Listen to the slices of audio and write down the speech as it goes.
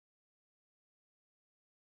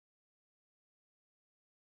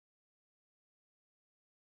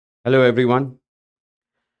Hello, everyone.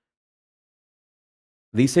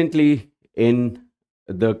 Recently, in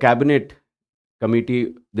the Cabinet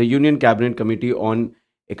Committee, the Union Cabinet Committee on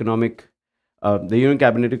Economic, the Union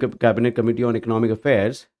Cabinet Committee on Economic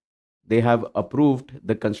Affairs, they have approved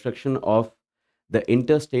the construction of the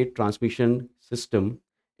interstate transmission system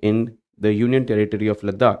in the Union Territory of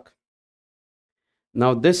Ladakh.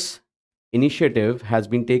 Now, this initiative has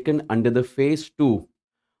been taken under the phase 2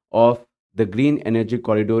 of the Green Energy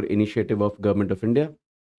Corridor initiative of Government of India.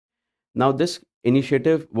 Now, this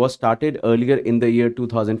initiative was started earlier in the year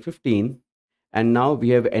 2015, and now we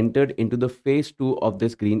have entered into the phase 2 of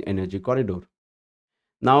this green energy corridor.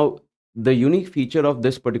 Now, the unique feature of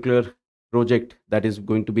this particular project that is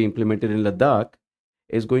going to be implemented in Ladakh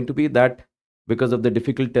is going to be that because of the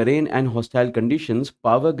difficult terrain and hostile conditions,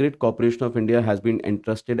 Power Grid Corporation of India has been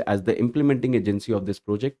entrusted as the implementing agency of this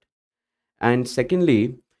project. And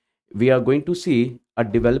secondly, we are going to see a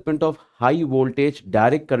development of high voltage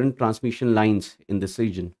direct current transmission lines in this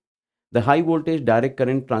region. The high voltage direct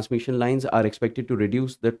current transmission lines are expected to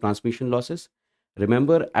reduce the transmission losses.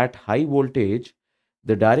 Remember, at high voltage,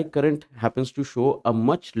 the direct current happens to show a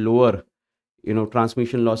much lower,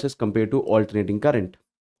 transmission losses compared to alternating current.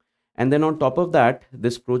 And then on top of that,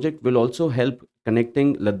 this project will also help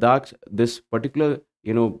connecting Ladakh's this particular,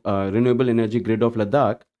 renewable energy grid of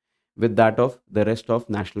Ladakh with that of the rest of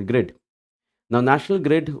national grid. Now, National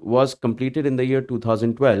Grid was completed in the year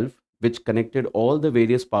 2012, which connected all the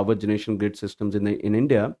various power generation grid systems in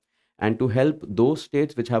India, and to help those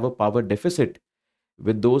states which have a power deficit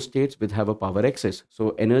with those states which have a power excess.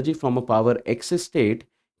 So, energy from a power excess state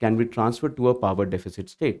can be transferred to a power deficit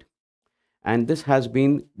state. And this has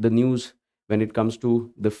been the news when it comes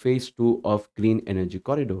to the phase 2 of Green Energy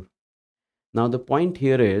Corridor. Now, the point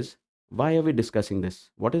here is, why are we discussing this?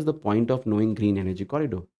 What is the point of knowing Green Energy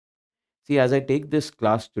Corridor? See, as I take this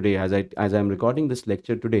class today, as I'm recording this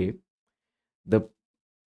lecture today, the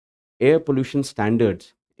air pollution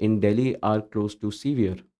standards in Delhi are close to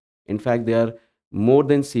severe. In fact, they are more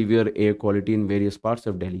than severe air quality in various parts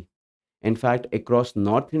of Delhi. In fact, across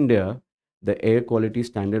North India, the air quality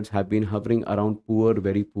standards have been hovering around poor,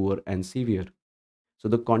 very poor, and severe. So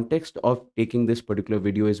the context of taking this particular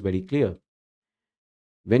video is very clear.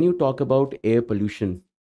 When you talk about air pollution,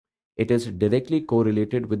 it is directly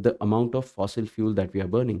correlated with the amount of fossil fuel that we are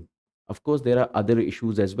burning. Of course, there are other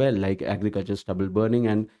issues as well, like agriculture stubble burning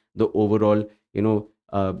and the overall,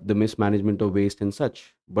 the mismanagement of waste and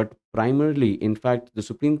such. But primarily, in fact, the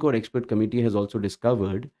Supreme Court Expert Committee has also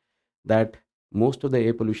discovered that most of the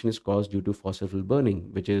air pollution is caused due to fossil fuel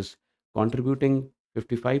burning, which is contributing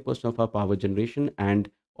 55% of our power generation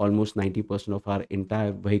and almost 90% of our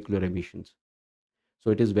entire vehicular emissions. So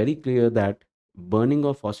it is very clear that burning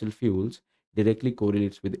of fossil fuels directly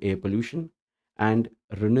correlates with air pollution, and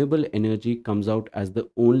renewable energy comes out as the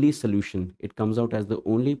only solution. It comes out as the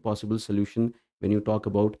only possible solution when you talk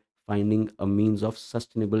about finding a means of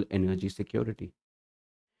sustainable energy security.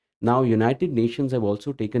 Now, United Nations have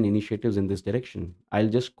also taken initiatives in this direction. I'll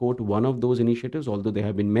just quote one of those initiatives, although there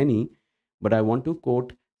have been many, but I want to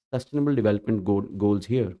quote Sustainable Development Goals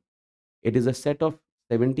here. It is a set of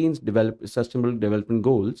 17 Sustainable Development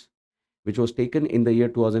Goals, which was taken in the year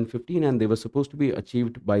 2015, and they were supposed to be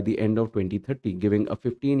achieved by the end of 2030, giving a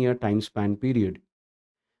 15-year time span period.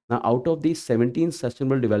 Now, out of these 17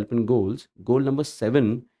 Sustainable Development Goals, goal number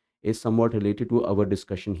 7 is somewhat related to our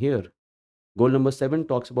discussion here. Goal number 7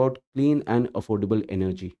 talks about clean and affordable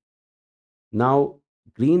energy. Now,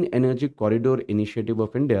 Green Energy Corridor Initiative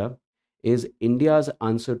of India is India's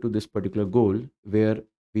answer to this particular goal, where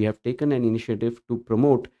we have taken an initiative to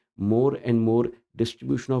promote more and more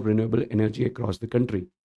distribution of renewable energy across the country.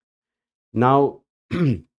 Now,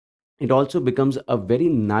 it also becomes a very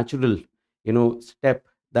natural, step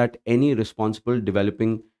that any responsible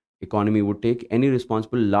developing economy would take, any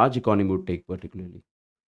responsible large economy would take, particularly,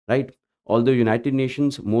 right? Although United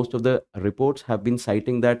Nations, most of the reports have been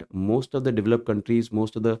citing that most of the developed countries,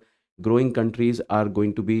 most of the growing countries are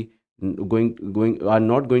going to be are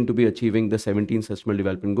not going to be achieving the 17 sustainable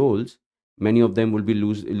development goals. Many of them will be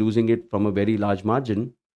losing it from a very large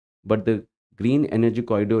margin. But the Green Energy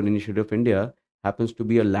Corridor Initiative of India happens to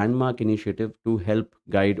be a landmark initiative to help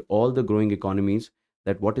guide all the growing economies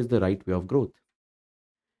that what is the right way of growth.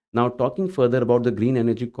 Now, talking further about the Green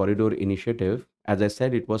Energy Corridor Initiative, as I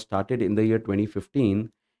said, it was started in the year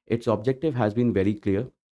 2015. Its objective has been very clear.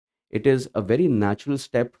 It is a very natural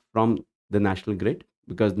step from the national grid,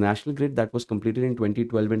 because national grid that was completed in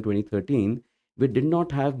 2012 and 2013, we did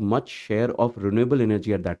not have much share of renewable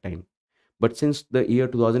energy at that time. But since the year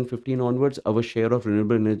 2015 onwards, our share of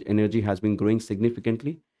renewable energy has been growing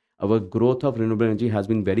significantly. our growth of renewable energy has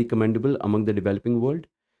been very commendable among the developing world.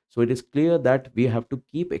 So it is clear that we have to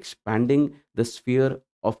keep expanding the sphere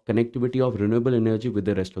of connectivity of renewable energy with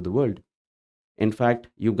the rest of the world. In fact,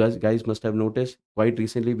 you guys must have noticed quite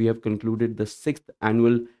recently we have concluded the sixth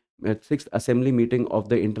assembly meeting of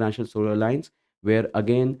the International Solar Alliance, where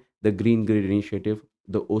again the Green Grid Initiative,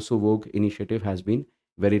 the also vogue initiative, has been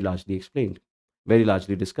very largely explained, very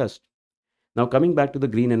largely discussed. Now, coming back to the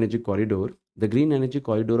Green Energy Corridor, the Green Energy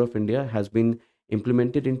Corridor of India has been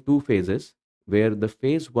implemented in two phases, where the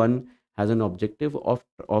phase one has an objective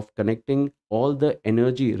of connecting all the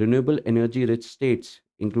energy, renewable energy rich states,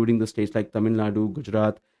 including the states like Tamil Nadu,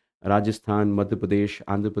 Gujarat, Rajasthan, Madhya Pradesh,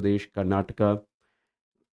 Andhra Pradesh, Karnataka.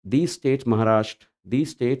 These states, Maharashtra,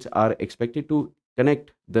 these states are expected to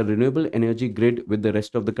connect the renewable energy grid with the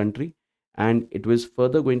rest of the country, and it was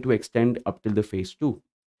further going to extend up till the phase two.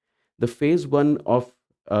 The phase one of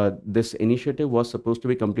this initiative was supposed to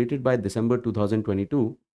be completed by December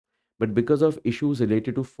 2022, but because of issues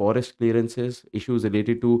related to forest clearances, issues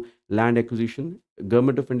related to land acquisition,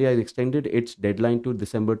 Government of India has extended its deadline to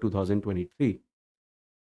December 2023,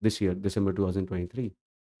 this year, December 2023.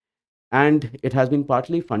 And it has been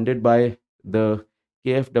partly funded by the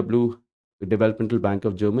KfW Developmental Bank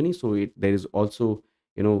of Germany. So there is also,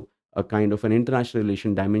 a kind of an international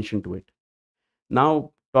relation dimension to it.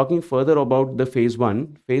 Now, talking further about the phase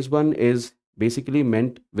one is basically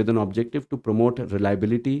meant with an objective to promote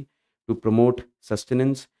reliability, to promote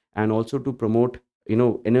sustenance, and also to promote,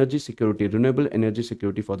 energy security, renewable energy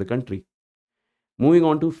security for the country. Moving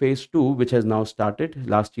on to phase two, which has now started.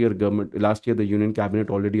 Last year, the Union Cabinet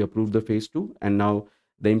already approved the phase two, and now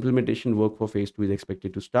the implementation work for phase two is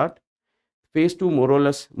expected to start. Phase two more or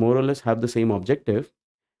less have the same objective,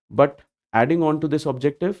 but adding on to this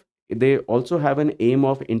objective, they also have an aim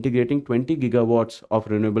of integrating 20 gigawatts of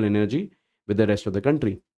renewable energy with the rest of the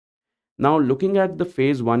country. Now, looking at the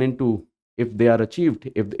phase one and two, if they are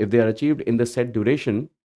achieved, if they are achieved in the set duration,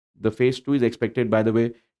 the phase two is expected, by the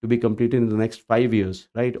way, to be completed in the next 5 years,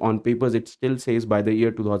 right? On papers, it still says by the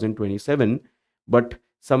year 2027, but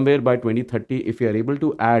somewhere by 2030, if you are able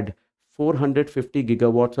to add 450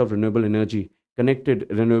 gigawatts of renewable energy, connected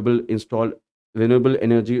renewable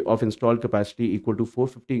energy of installed capacity equal to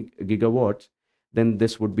 450 gigawatts, then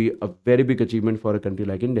this would be a very big achievement for a country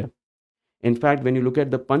like India. In fact, when you look at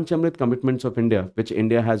the Panchamrit commitments of India, which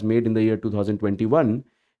India has made in the year 2021,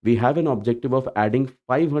 we have an objective of adding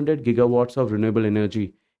 500 gigawatts of renewable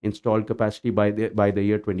energy installed capacity by the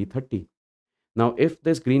year 2030. Now, if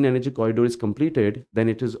this green energy corridor is completed, then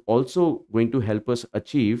it is also going to help us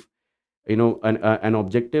achieve, an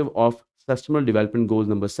objective of Sustainable Development Goals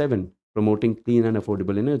number 7, promoting clean and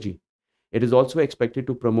affordable energy. It is also expected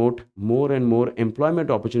to promote more and more employment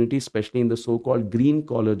opportunities, especially in the so-called green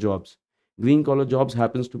collar jobs. Green collar jobs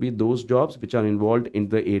happens to be those jobs which are involved in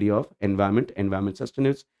the area of environment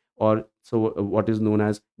sustenance, or what is known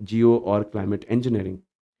as geo or climate engineering.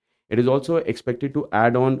 It is also expected to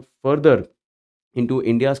add on further into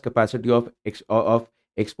India's capacity of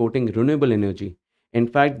exporting renewable energy. In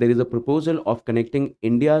fact, there is a proposal of connecting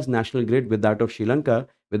India's national grid with that of Sri Lanka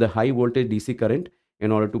with a high voltage DC current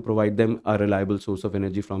in order to provide them a reliable source of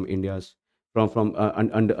energy from India's from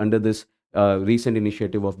under this recent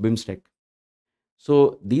initiative of BIMSTEC.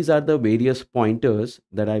 So these are the various pointers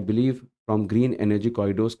that I believe from green energy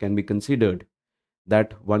corridors can be considered,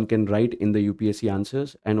 that one can write in the UPSC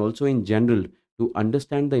answers, and also in general to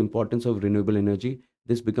understand the importance of renewable energy.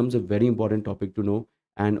 This becomes a very important topic to know,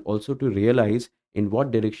 and also to realize in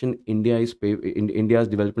what direction India's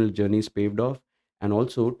developmental journey is paved off, and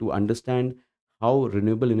also to understand how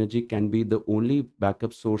renewable energy can be the only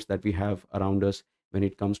backup source that we have around us when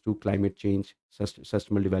it comes to climate change,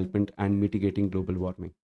 sustainable development, and mitigating global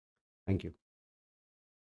warming. Thank you.